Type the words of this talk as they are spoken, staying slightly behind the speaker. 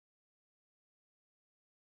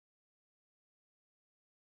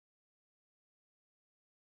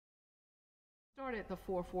Start at the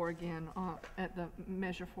 4/4 again at the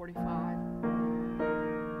measure 45.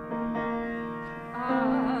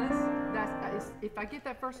 If I get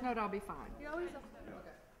that first note, I'll be fine. You always okay.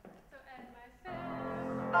 So and my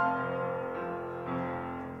fair.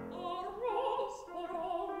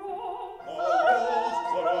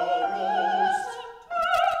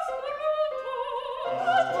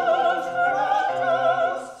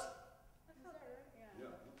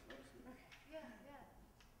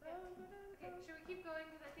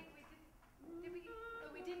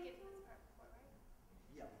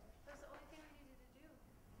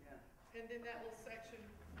 And then that little section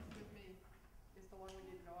with me is the one we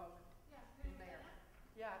need to go over. Yeah. In there.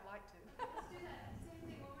 Yeah, I'd like to. Let's do that. Same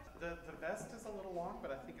thing. The vest is a little long,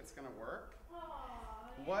 but I think it's gonna work.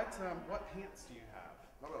 Aww, What pants do you have?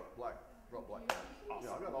 I've got black, black. Awesome.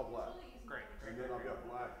 Yeah, I've got all black. Great. And then I've got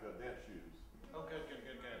black dance shoes. Oh, good.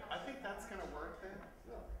 I think that's gonna work then.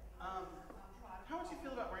 Yeah. How would you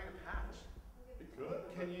feel about wearing a patch? It could.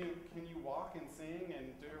 Can you walk and sing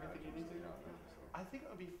and do everything you need to? I think it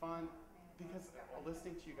would be fun because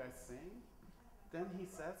listening to you guys sing, then he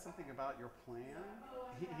says something about your plan.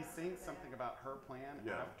 He sings something about her plan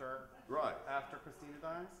after Christina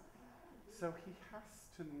dies. So he has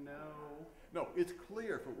to know. No, it's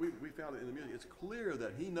clear. We found it in the music. It's clear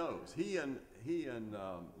that he knows. He and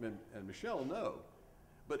Michelle know,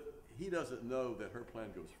 but he doesn't know that her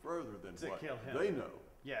plan goes further than To what kill him. they know.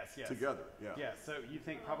 Yes. Together. Yeah. Yes. So you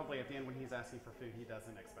think probably at the end when he's asking for food, he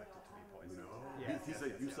doesn't expect it to be poison. No. Yes, He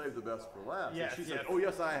said, "You saved the best for last." Yes, And she yes. said, "Oh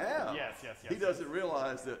yes, I have." Yes. He doesn't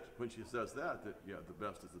realize that when she says that the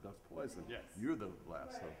best is the best poison. Yes. You're the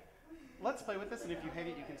last. So. Let's play with this, and if you hate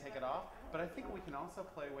it, you can take it off. But I think we can also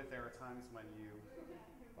play with there are times when you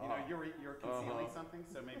know, you're concealing something,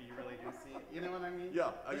 so maybe you really do see it. You know what I mean?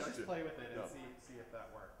 Yeah, I Let's got just you. play with it and see if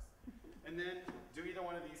that works. And then, do either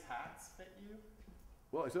one of these hats fit you?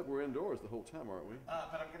 Well, except we're indoors the whole time, aren't we?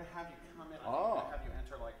 But I'm going to have you come in. I'm going to have you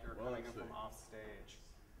enter like you're coming in from off stage,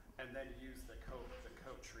 and then use the coat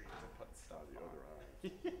tree to put stuff The on. other eye.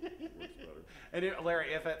 Works better. And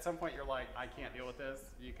Larry, if at some point you're like, I can't deal with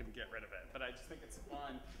this, you can get rid of it. But I just think it's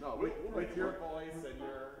fun. No, with we'll make it your work. voice and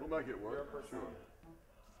your We'll make it work. your persona. Sure.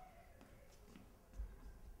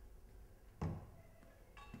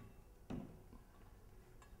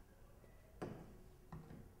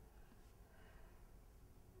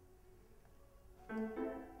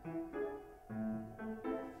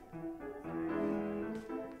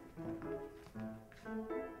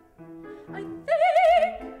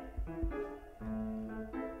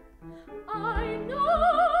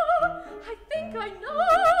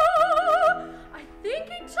 I think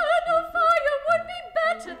eternal fire would be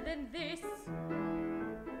better than this.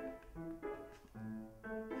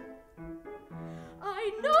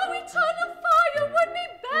 I know eternal fire would be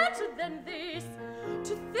better than this.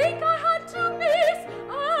 To think I had to miss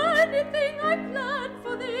anything I planned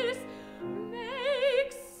for this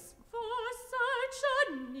makes for such a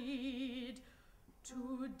need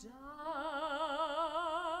to die.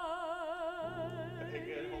 Okay,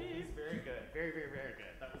 good. He's very good. Very good.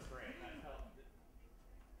 That was great. That helped.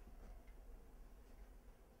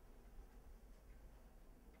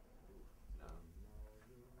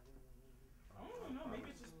 No, maybe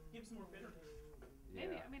it just gives more bitterness.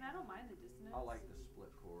 Maybe. I mean, I don't mind the dissonance. I like the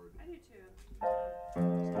split chord. I do too.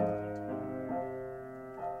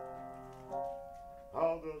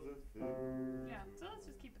 How does it feel? Yeah, so let's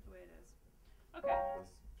just keep it the way it is. Okay.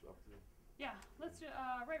 That's up to you. Yeah, let's do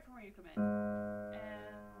right from where you come in.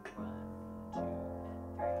 And 1, 2, and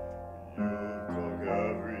 3. You took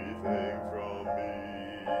everything from me,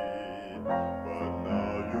 but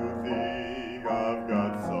now you think I've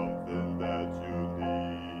got something that you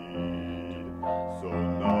need. So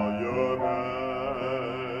now you're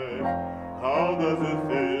back. How does it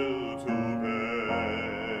feel to beg?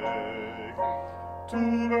 To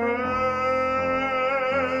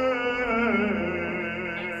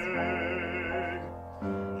beg.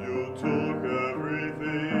 You took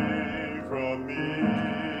everything from me.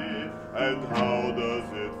 And how does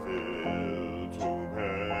it feel to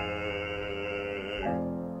beg?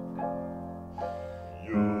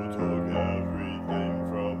 You took everything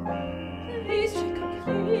from me. Please, Jacob,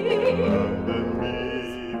 please. And then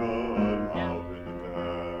leave a mouth in the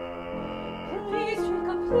bag. Please,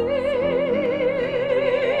 Jacob, please.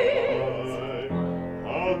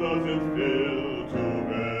 How does it feel to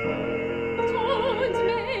beg? Don't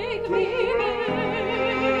make me beg.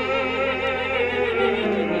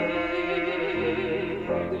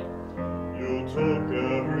 You took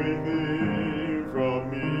everything from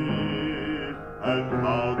me, and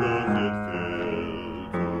how does it feel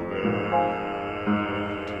to beg?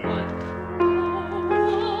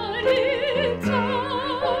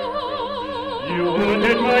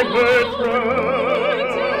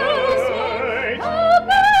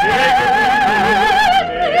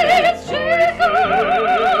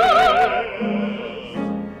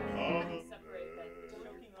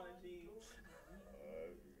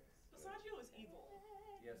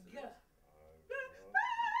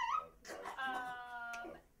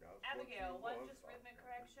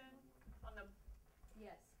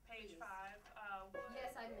 Yes. Page please. 5.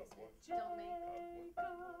 Yes, I missed it. Don't make.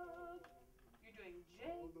 Jacob. You're doing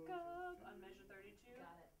Jacob on measure 32.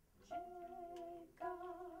 Got it. Jacob.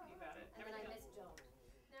 You got it. And then I Everything missed don't.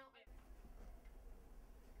 Now.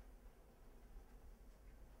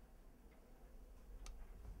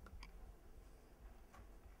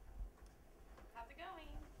 How's it going?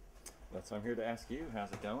 That's why I'm here to ask you.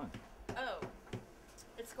 How's it going? Oh,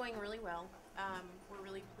 it's going really well. We're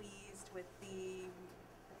really pleased with the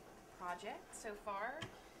project so far.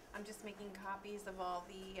 I'm just making copies of all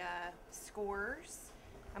the scores.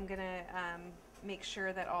 I'm gonna make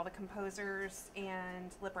sure that all the composers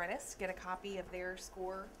and librettists get a copy of their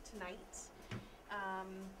score tonight.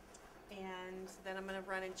 And then I'm gonna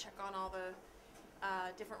run and check on all the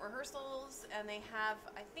different rehearsals, and they have,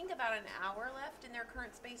 I think, about an hour left in their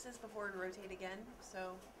current spaces before we rotate again.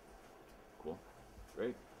 So Cool.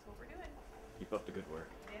 Great. that's what we're doing. Keep up the good work.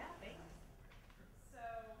 Yeah, thanks. So,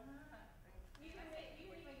 you can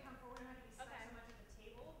even come forward, not to be stuck so much at the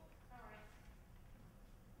table. All right.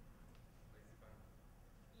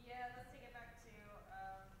 Yeah, let's take it back to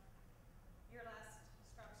your last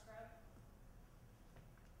scrub.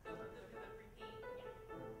 The repeat, yeah.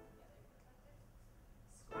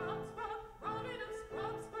 Scrub, scrub, rub it up,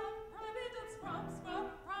 scrub, scrub, rub it up, scrub, scrub,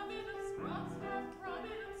 rub it up, scrub, scrub, rub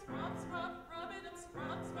it up, scrub, scrub, rub it up,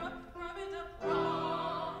 scrub, scrub, rub it up,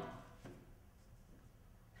 rub.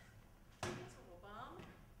 Thanks, little bum.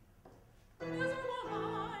 Miserable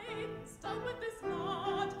I, stuck with this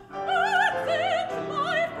knot, and it's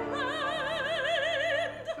my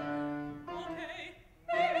friend. Okay,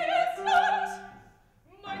 maybe it's not.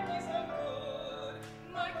 Mikey's a good,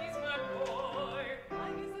 Mikey's my boy.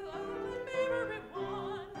 Mikey's my favorite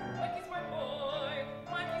one. Mikey's my boy,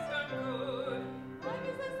 Mikey's done good.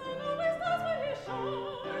 Mikey says that always does what he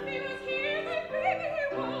should. If he was here, then maybe he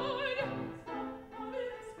would. Scrub, rub it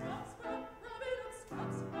up, scrub,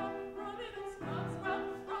 scrub, rub it up, scrub, scrub,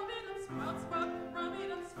 rub it up, scrub, scrub, rub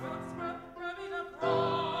it up, scrub, scrub, rub it up,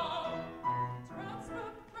 rub. Scrub,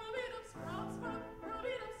 scrub, rub it up, scrub, scrub, rub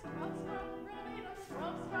it up, scrub, scrub, rub it up,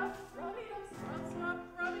 scrub, scrub, rub it up, scrub, scrub,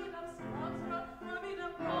 rub it up, scrub, scrub, rub it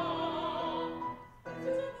up, rub.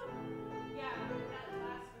 Yeah, that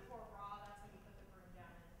last before raw, that's when you put the broom down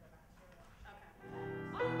and go back to your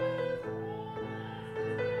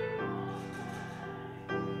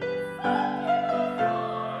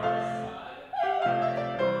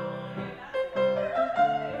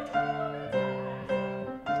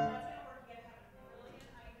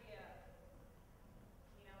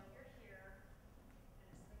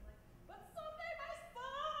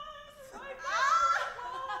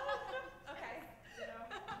Okay.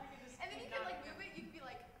 And then you can like move it, you can be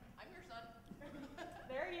like, I'm your son.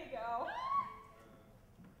 There you go.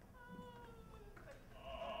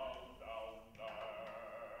 Down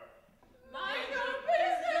there. Mind your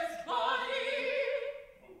business, buddy.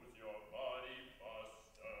 Who's your buddy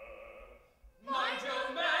buster? Mind your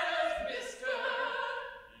manners, mister.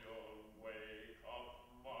 You'll wake up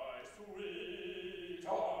my sweetheart.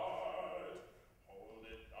 Hold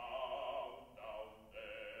it down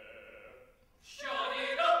there. Shut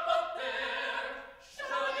it up there.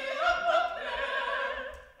 Shut it up there.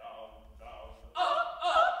 Down, Up,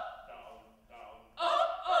 down, down, up,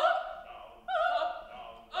 down, up,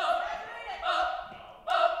 down, up, up,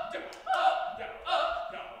 down, up, down,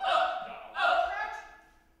 up, down, up, down. up.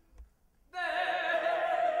 There.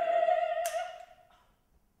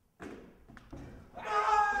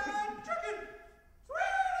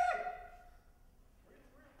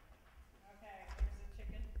 Okay, here's the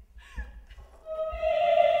chicken.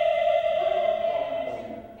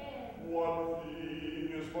 One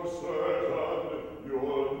thing is for certain,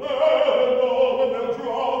 you'll never know when they'll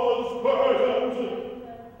draw those curtains.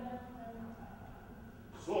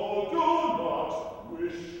 So do not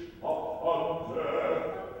wish upon death,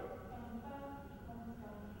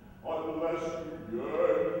 unless you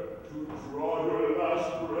yearn to draw your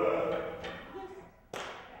last breath.